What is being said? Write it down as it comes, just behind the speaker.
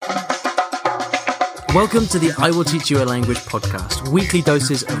Welcome to the I Will Teach You a Language podcast, weekly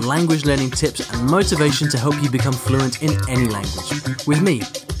doses of language learning tips and motivation to help you become fluent in any language. With me,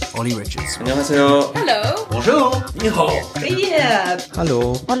 Ollie Richards. 안녕하세요. Hello. Bonjour. 你好. Привет.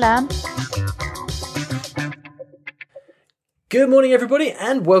 Hello. Hola. Good morning, everybody,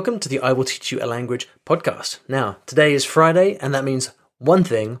 and welcome to the I Will Teach You a Language podcast. Now, today is Friday, and that means one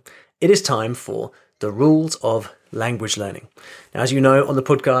thing. It is time for the rules of language learning. Now, as you know, on the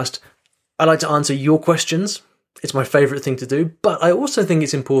podcast, I like to answer your questions. It's my favourite thing to do, but I also think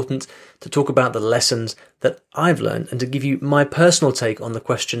it's important to talk about the lessons that I've learned and to give you my personal take on the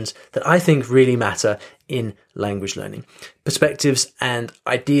questions that I think really matter in language learning. Perspectives and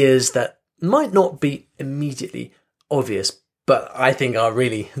ideas that might not be immediately obvious, but I think are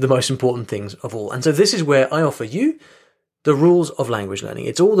really the most important things of all. And so this is where I offer you the rules of language learning.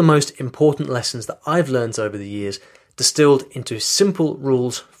 It's all the most important lessons that I've learned over the years, distilled into simple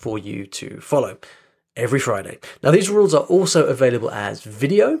rules for you to follow every Friday. Now, these rules are also available as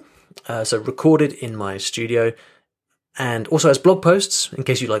video, so recorded in my studio, and also as blog posts in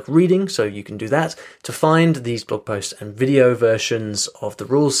case you like reading, so you can do that. To find these blog posts and video versions of the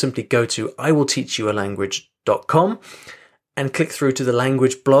rules, simply go to iwillteachyoualanguage.com and click through to the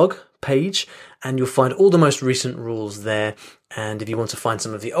language blog page, and you'll find all the most recent rules there. And if you want to find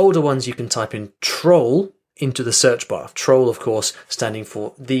some of the older ones, you can type in troll into the search bar. Troll, of course, standing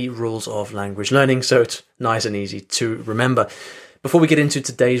for the rules of language learning, so it's nice and easy to remember. Before we get into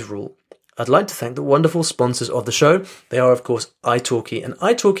today's rule, I'd like to thank the wonderful sponsors of the show. They are, of course, italki, and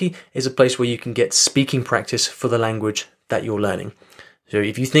italki is a place where you can get speaking practice for the language that you're learning. So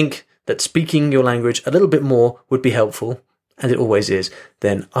if you think that speaking your language a little bit more would be helpful, and it always is,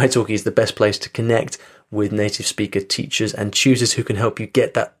 then italki is the best place to connect with native speaker teachers and tutors who can help you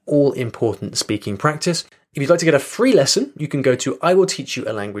get that all-important speaking practice. If you'd like to get a free lesson, you can go to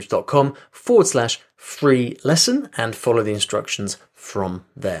iwillteachyoualanguage.com/free lesson and follow the instructions from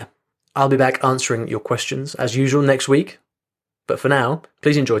there. I'll be back answering your questions as usual next week. But for now,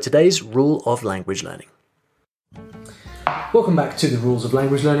 please enjoy today's rule of language learning. Welcome back to the rules of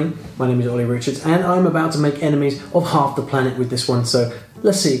language learning. My name is Ollie Richards, and I'm about to make enemies of half the planet with this one, so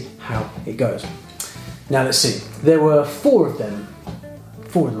let's see how it goes. Now, let's see. There were four of them,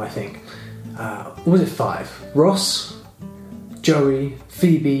 I think. Or was it five? Ross, Joey,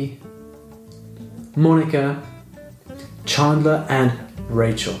 Phoebe, Monica, Chandler, and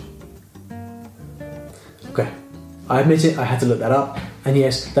Rachel. Okay, I admit it, I had to look that up. And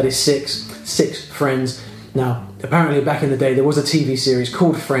yes, that is six friends. Now, apparently back in the day, there was a TV series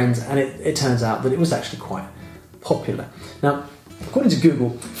called Friends, and it turns out that it was actually quite popular. Now, according to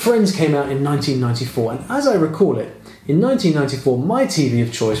Google, Friends came out in 1994, and as I recall it, in 1994, my TV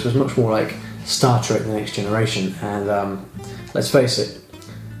of choice was much more like Star Trek: The Next Generation, and let's face it,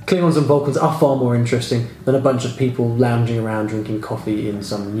 Klingons and Vulcans are far more interesting than a bunch of people lounging around drinking coffee in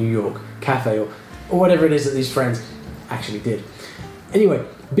some New York cafe or whatever it is that these friends actually did. Anyway,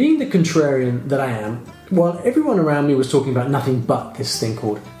 being the contrarian that I am, while everyone around me was talking about nothing but this thing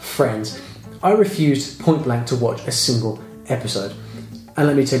called Friends, I refused point blank to watch a single episode. And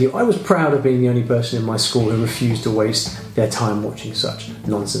let me tell you, I was proud of being the only person in my school who refused to waste their time watching such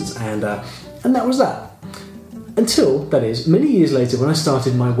nonsense. And that was that. Until, that is, many years later when I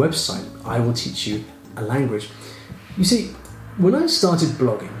started my website, I Will Teach You a Language. You see, when I started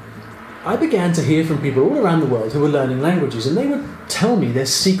blogging, I began to hear from people all around the world who were learning languages, and they would tell me their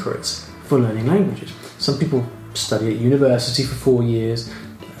secrets for learning languages. Some people study at university for 4 years.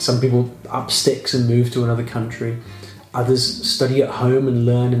 Some people up sticks and move to another country. Others study at home and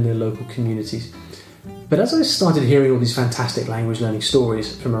learn in their local communities. But as I started hearing all these fantastic language learning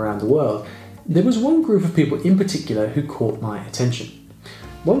stories from around the world, there was one group of people in particular who caught my attention.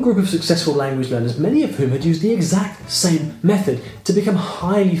 One group of successful language learners, many of whom had used the exact same method to become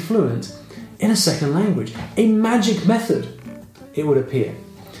highly fluent in a second language. A magic method, it would appear.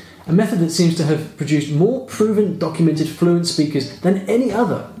 A method that seems to have produced more proven, documented fluent speakers than any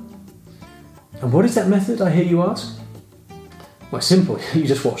other. And what is that method, I hear you ask? Well, simple, you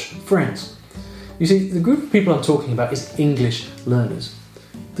just watch Friends. You see, the group of people I'm talking about is English learners.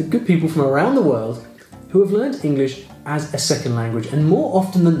 The good people from around the world who have learned English as a second language, and more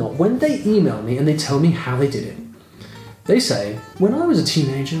often than not, when they email me and they tell me how they did it, they say, when I was a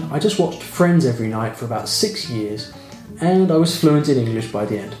teenager, I just watched Friends every night for about 6 years, and I was fluent in English by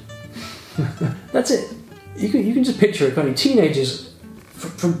the end. That's it. You can just picture it, can't you? Teenagers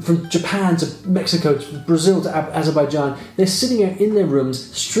from Japan to Mexico to Brazil to Azerbaijan, they're sitting out in their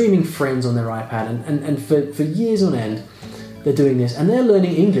rooms streaming Friends on their iPad, and for years on end they're doing this, and they're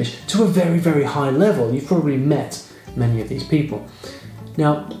learning English to a very, very high level. You've probably met many of these people.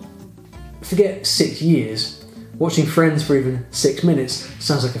 Now, Forget 6 years. Watching Friends for even 6 minutes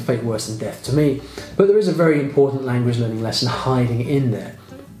sounds like a fate worse than death to me, but there is a very important language learning lesson hiding in there.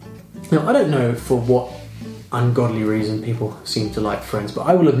 Now, I don't know for what ungodly reason people seem to like Friends, but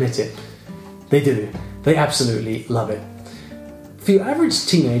I will admit it, they do. They absolutely love it. For your average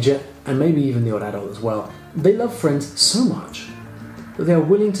teenager, and maybe even the odd adult as well, they love Friends so much that they are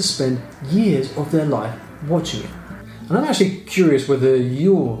willing to spend years of their life watching it. And I'm actually curious whether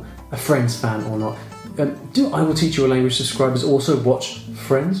you're a Friends fan or not. Do I Will Teach You a Language subscribers also watch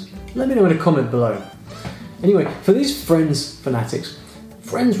Friends? Let me know in a comment below. Anyway, for these Friends fanatics,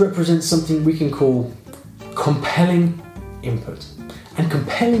 Friends represents something we can call compelling input. And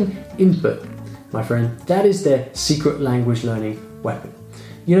compelling input, my friend, that is their secret language learning weapon.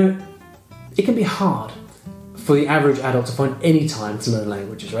 You know, it can be hard for the average adult to find any time to learn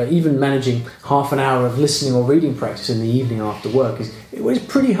languages, right? Even managing half an hour of listening or reading practice in the evening after work is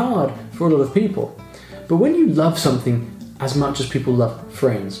pretty hard for a lot of people. But when you love something as much as people love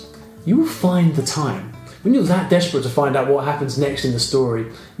Friends, you will find the time. When you're that desperate to find out what happens next in the story,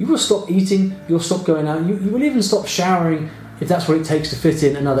 you will stop eating, you'll stop going out, you will even stop showering if that's what it takes to fit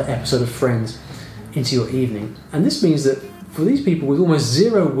in another episode of Friends into your evening. And this means that for these people with almost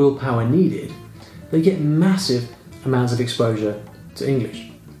zero willpower needed, they get massive amounts of exposure to English.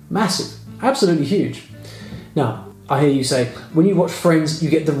 Massive. Absolutely huge. Now, I hear you say, when you watch Friends, you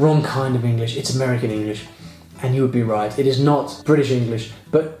get the wrong kind of English. It's American English. And you would be right. It is not British English.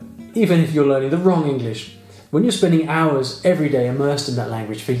 But even if you're learning the wrong English, when you're spending hours every day immersed in that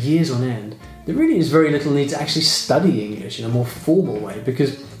language for years on end, there really is very little need to actually study English in a more formal way,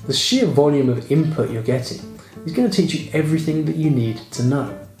 because the sheer volume of input you're getting is going to teach you everything that you need to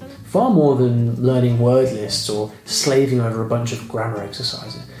know. Far more than learning word lists or slaving over a bunch of grammar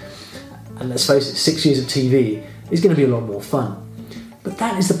exercises. And let's face it, 6 years of TV is going to be a lot more fun. But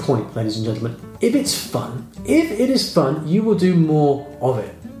that is the point, ladies and gentlemen. If it is fun, you will do more of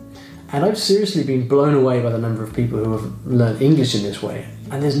it. And I've seriously been blown away by the number of people who have learned English in this way.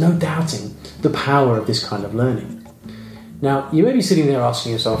 And there's no doubting the power of this kind of learning. Now, you may be sitting there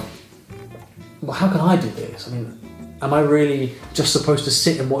asking yourself, well, how can I do this? I mean, am I really just supposed to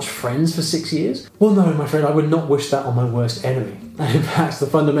sit and watch Friends for 6 years? Well, no, my friend, I would not wish that on my worst enemy. And in fact, the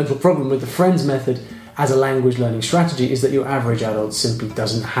fundamental problem with the Friends method as a language learning strategy is that your average adult simply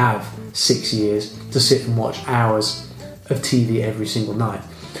doesn't have 6 years to sit and watch hours of TV every single night.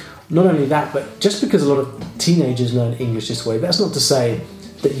 Not only that, but just because a lot of teenagers learn English this way, that's not to say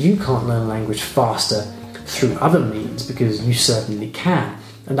that you can't learn a language faster through other means, because you certainly can.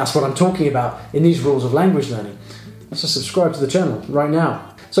 And that's what I'm talking about in these rules of language learning. So subscribe to the channel right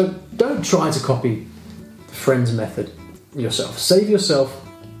now. So don't try to copy the Friends method yourself. Save yourself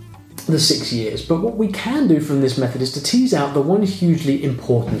the 6 years. But what we can do from this method is to tease out the one hugely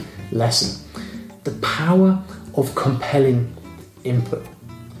important lesson: the power of compelling input.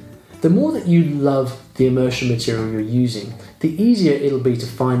 The more that you love the immersion material you're using, the easier it'll be to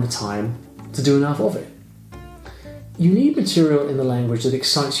find the time to do enough of it. You need material in the language that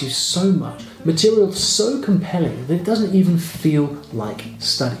excites you so much, material so compelling that it doesn't even feel like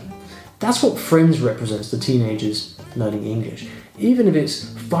study. That's what Friends represents to teenagers learning English. Even if it's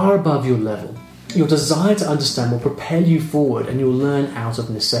far above your level, your desire to understand will propel you forward and you'll learn out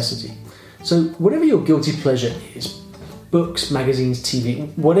of necessity. So whatever your guilty pleasure is, books, magazines, TV,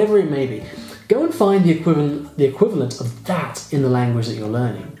 whatever it may be, go and find the equivalent of that in the language that you're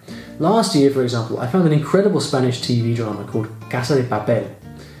learning. Last year, for example, I found an incredible Spanish TV drama called Casa de Papel.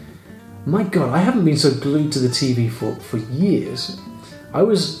 My God, I haven't been so glued to the TV for years. I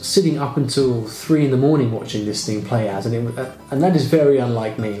was sitting up until 3 in the morning watching this thing play out, and that is very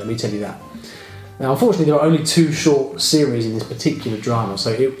unlike me, let me tell you that. Now, unfortunately, there are only 2 short series in this particular drama, so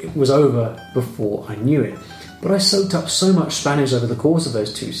it was over before I knew it. But I soaked up so much Spanish over the course of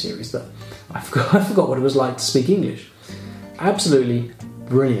those 2 series that I forgot what it was like to speak English. Absolutely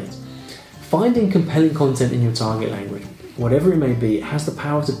brilliant. Finding compelling content in your target language, whatever it may be, it has the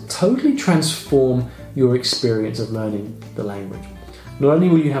power to totally transform your experience of learning the language. Not only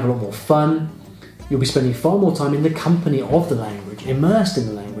will you have a lot more fun, you'll be spending far more time in the company of the language, immersed in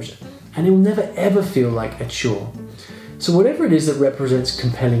the language, and it will never ever feel like a chore. So whatever it is that represents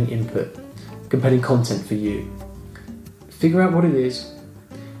compelling input, compelling content for you, figure out what it is,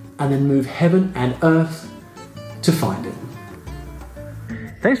 and then move heaven and earth to find it.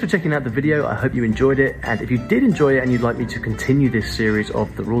 Thanks for checking out the video. I hope you enjoyed it. And if you did enjoy it and you'd like me to continue this series of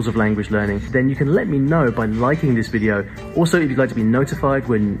the rules of language learning, then you can let me know by liking this video. Also, if you'd like to be notified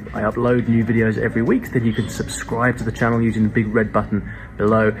when I upload new videos every week, then you can subscribe to the channel using the big red button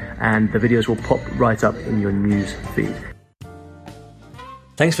below, and the videos will pop right up in your news feed.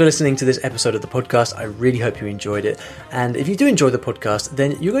 Thanks for listening to this episode of the podcast. I really hope you enjoyed it. And if you do enjoy the podcast,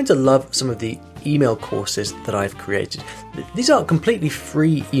 then you're going to love some of the email courses that I've created. These are completely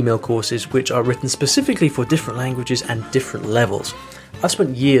free email courses which are written specifically for different languages and different levels. I've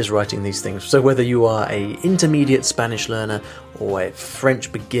spent years writing these things, so whether you are an intermediate Spanish learner or a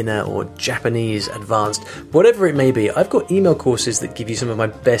French beginner or Japanese advanced, whatever it may be, I've got email courses that give you some of my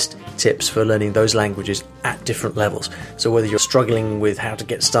best tips for learning those languages at different levels. So whether you're struggling with how to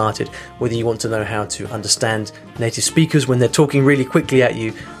get started, whether you want to know how to understand native speakers when they're talking really quickly at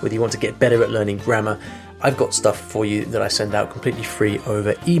you, whether you want to get better at learning grammar, I've got stuff for you that I send out completely free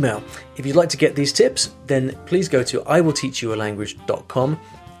over email. If you'd like to get these tips, then please go to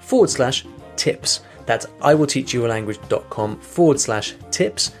iwillteachyoualanguage.com/tips. That's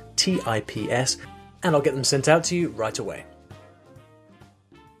iwillteachyoualanguage.com/tips, TIPS, and I'll get them sent out to you right away.